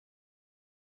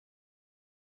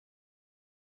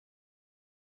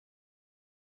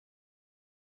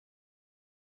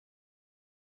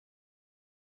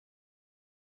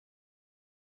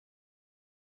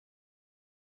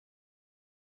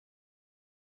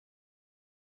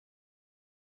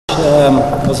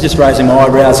I was just raising my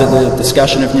eyebrows at the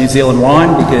discussion of New Zealand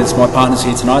wine because my partner's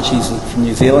here tonight. She's from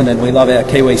New Zealand and we love our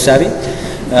Kiwi savvy.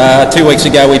 2 weeks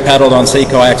ago we paddled on sea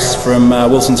kayaks from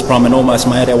Wilson's Prom and almost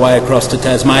made our way across to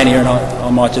Tasmania, and I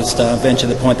might just venture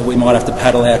the point that we might have to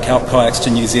paddle our kayaks to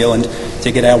New Zealand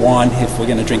to get our wine if we're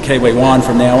going to drink Kiwi wine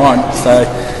from now on. So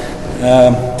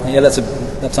yeah,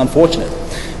 that's unfortunate.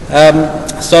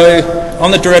 So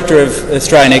I'm the Director of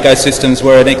Australian Ecosystems.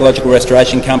 We're an ecological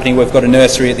restoration company. We've got a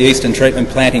nursery at the Eastern Treatment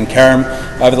Plant in Carrum.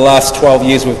 Over the last 12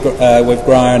 years we've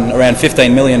grown around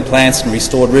 15 million plants and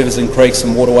restored rivers and creeks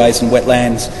and waterways and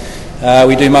wetlands.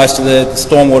 We do most of the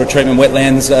stormwater treatment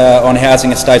wetlands on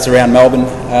housing estates around Melbourne.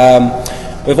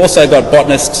 We've also got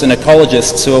botanists and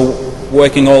ecologists who are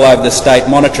working all over the state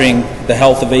monitoring the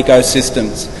health of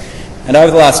ecosystems. And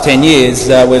over the last 10 years,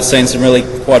 we've seen some really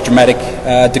quite dramatic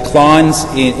declines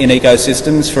in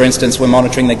ecosystems. For instance, we're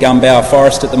monitoring the gumbower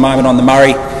forest at the moment on the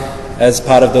Murray as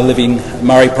part of the Living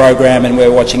Murray program, and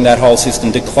we're watching that whole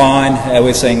system decline.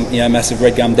 We're seeing massive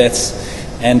red gum deaths,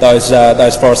 and those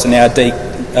forests are now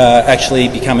actually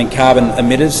becoming carbon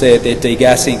emitters. They're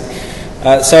degassing.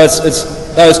 So it's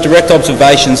those direct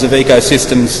observations of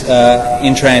ecosystems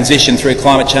in transition through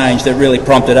climate change that really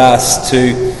prompted us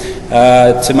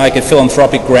to make a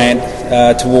philanthropic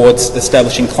grant towards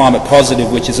establishing Climate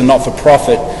Positive, which is a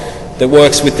not-for-profit that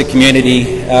works with the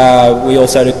community.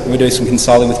 We do some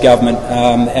consulting with government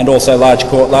and also large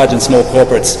and small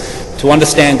corporates to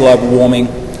understand global warming,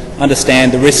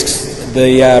 understand the risks,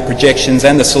 the projections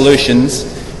and the solutions,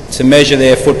 to measure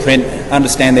their footprint,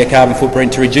 understand their carbon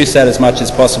footprint, to reduce that as much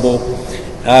as possible,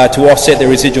 to offset their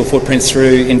residual footprints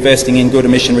through investing in good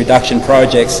emission reduction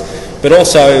projects, but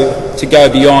also to go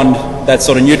beyond that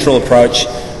sort of neutral approach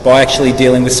by actually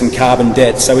dealing with some carbon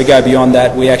debt. So we go beyond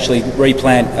that. We actually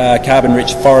replant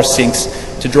carbon-rich forest sinks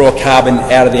to draw carbon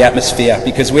out of the atmosphere,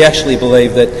 because we actually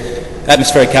believe that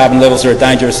atmospheric carbon levels are at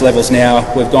dangerous levels now.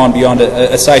 We've gone beyond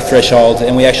a safe threshold,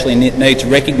 and we actually need to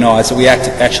recognise that we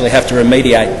actually have to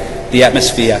remediate the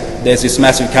atmosphere. There's this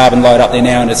massive carbon load up there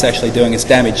now, and it's actually doing its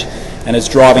damage, and it's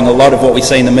driving a lot of what we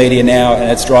see in the media now, and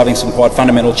it's driving some quite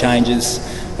fundamental changes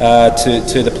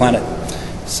to the planet.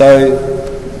 So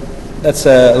that's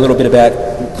a little bit about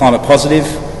Climate Positive.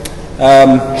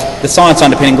 The science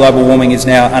underpinning global warming is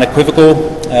now unequivocal.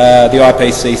 The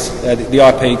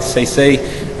IPCC,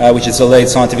 which is the lead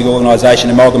scientific organisation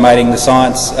amalgamating the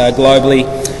science globally,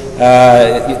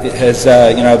 has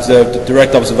observed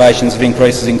direct observations of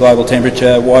increases in global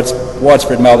temperature,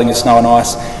 widespread melting of snow and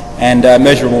ice, and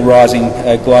measurable rising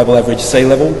global average sea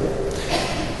level.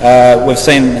 We've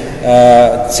seen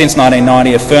since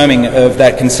 1990 a firming of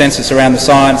that consensus around the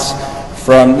science.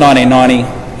 From 1990,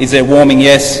 is there warming?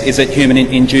 Yes. Is it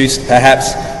human-induced?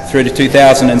 Perhaps. Through to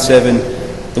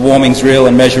 2007, the warming's real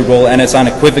and measurable, and it's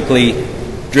unequivocally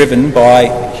driven by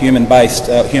human-based,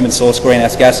 human-sourced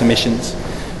greenhouse gas emissions.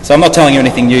 So I'm not telling you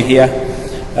anything new here.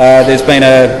 There's been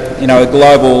a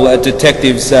global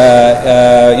detectives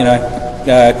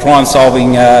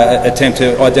crime-solving attempt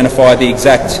to identify the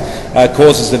exact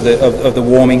causes of the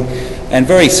warming, and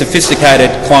very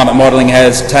sophisticated climate modelling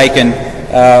has taken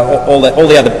all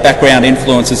the other background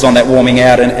influences on that warming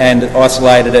out and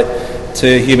isolated it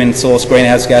to human-sourced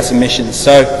greenhouse gas emissions.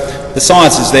 So the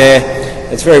science is there,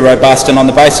 it's very robust, and on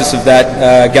the basis of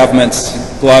that, governments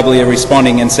globally are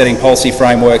responding and setting policy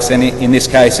frameworks, and in this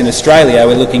case in Australia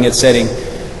we're looking at setting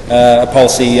a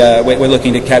policy, we're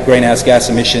looking to cap greenhouse gas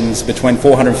emissions between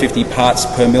 450 parts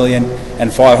per million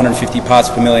and 550 parts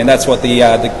per million. That's what the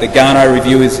Garneau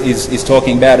review is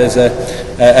talking about as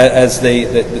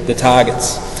the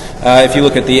targets. If you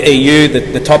look at the EU,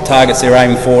 the top targets they're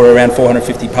aiming for are around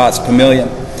 450 parts per million.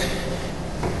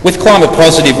 With Climate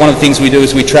Positive, one of the things we do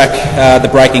is we track the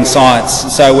breaking science.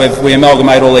 So we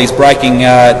amalgamate all these breaking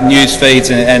news feeds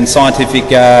and scientific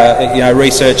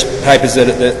research papers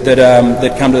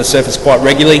that come to the surface quite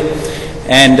regularly.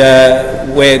 And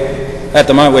at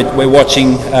the moment we're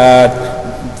watching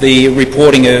the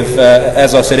reporting of,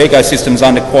 as I said, ecosystems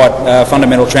under quite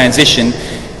fundamental transition,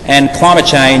 and climate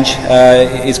change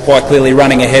is quite clearly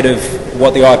running ahead of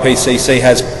what the IPCC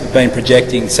has been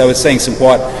projecting. So we're seeing some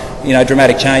quite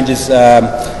dramatic changes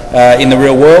in the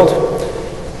real world,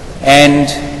 and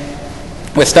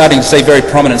we're starting to see very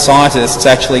prominent scientists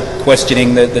actually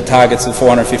questioning the targets of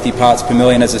 450 parts per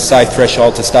million as a safe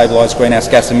threshold to stabilise greenhouse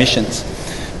gas emissions.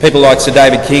 People like Sir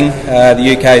David King,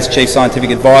 the UK's Chief Scientific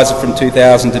Advisor from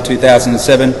 2000 to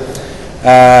 2007,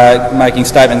 making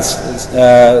statements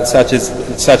such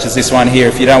as this one here: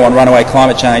 if you don't want runaway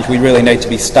climate change, we really need to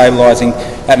be stabilising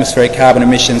atmospheric carbon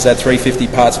emissions at 350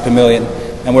 parts per million,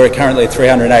 and we're currently at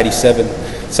 387.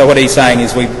 So what he's saying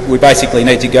is we basically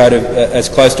need to go to as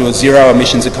close to a zero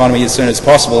emissions economy as soon as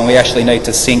possible, and we actually need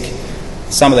to sink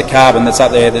some of the carbon that's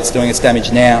up there that's doing us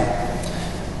damage now.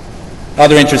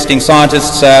 Other interesting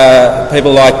scientists,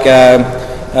 people like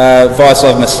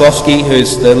Baseload,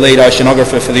 who's the lead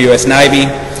oceanographer for the US Navy.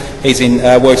 He's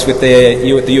works with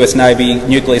the US Navy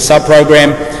nuclear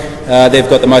sub-program. They've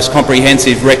got the most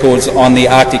comprehensive records on the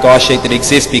Arctic ice sheet that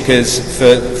exists, because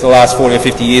for the last 40 or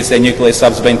 50 years their nuclear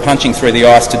subs have been punching through the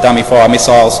ice to dummy fire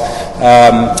missiles,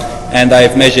 and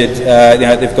they've measured,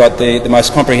 they've got the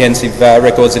most comprehensive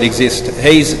records that exist.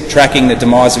 He's tracking the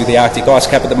demise of the Arctic ice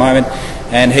cap at the moment,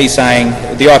 and he's saying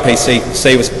the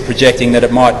IPCC was projecting that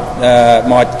it might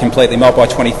completely melt by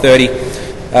 2030.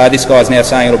 This guy's now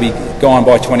saying it'll be gone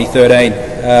by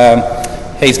 2013.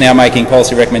 He's now making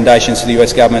policy recommendations to the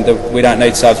US government that we don't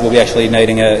need subs, we'll be actually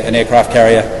needing an aircraft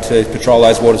carrier to patrol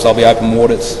those waters. They'll be open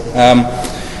waters.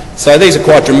 So these are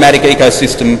quite dramatic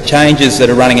ecosystem changes that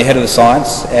are running ahead of the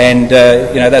science, and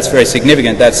that's very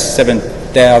significant. That's 7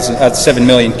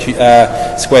 million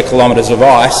square kilometres of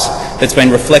ice that's been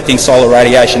reflecting solar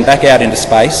radiation back out into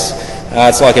space.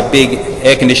 It's like a big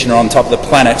air conditioner on top of the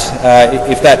planet.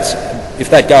 If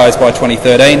that goes by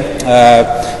 2013,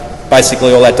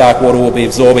 basically all that dark water will be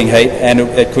absorbing heat, and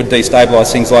it could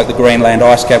destabilise things like the Greenland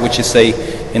ice cap, which you see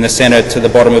in the centre to the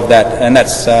bottom of that, and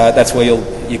that's where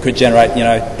you could generate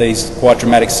these quite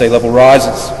dramatic sea level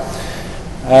rises.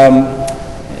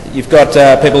 You've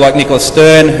got people like Nicholas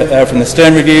Stern from the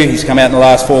Stern Review. He's come out in the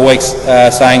last 4 weeks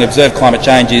saying observed climate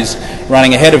change is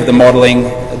running ahead of the modelling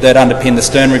that underpinned the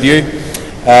Stern Review.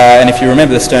 And if you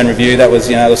remember the Stern Review, that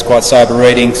was quite sober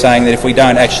reading, saying that if we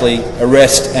don't actually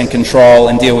arrest and control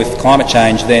and deal with climate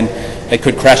change, then it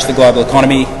could crash the global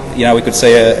economy. We could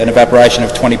see an evaporation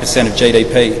of 20% of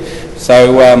GDP.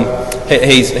 So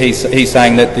he's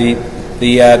saying that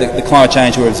the climate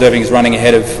change we're observing is running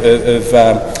ahead of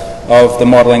the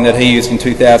modelling that he used in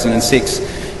 2006.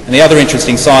 And the other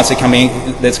interesting science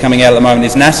that's coming out at the moment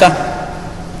is NASA.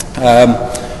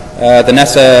 The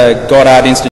NASA Goddard Institute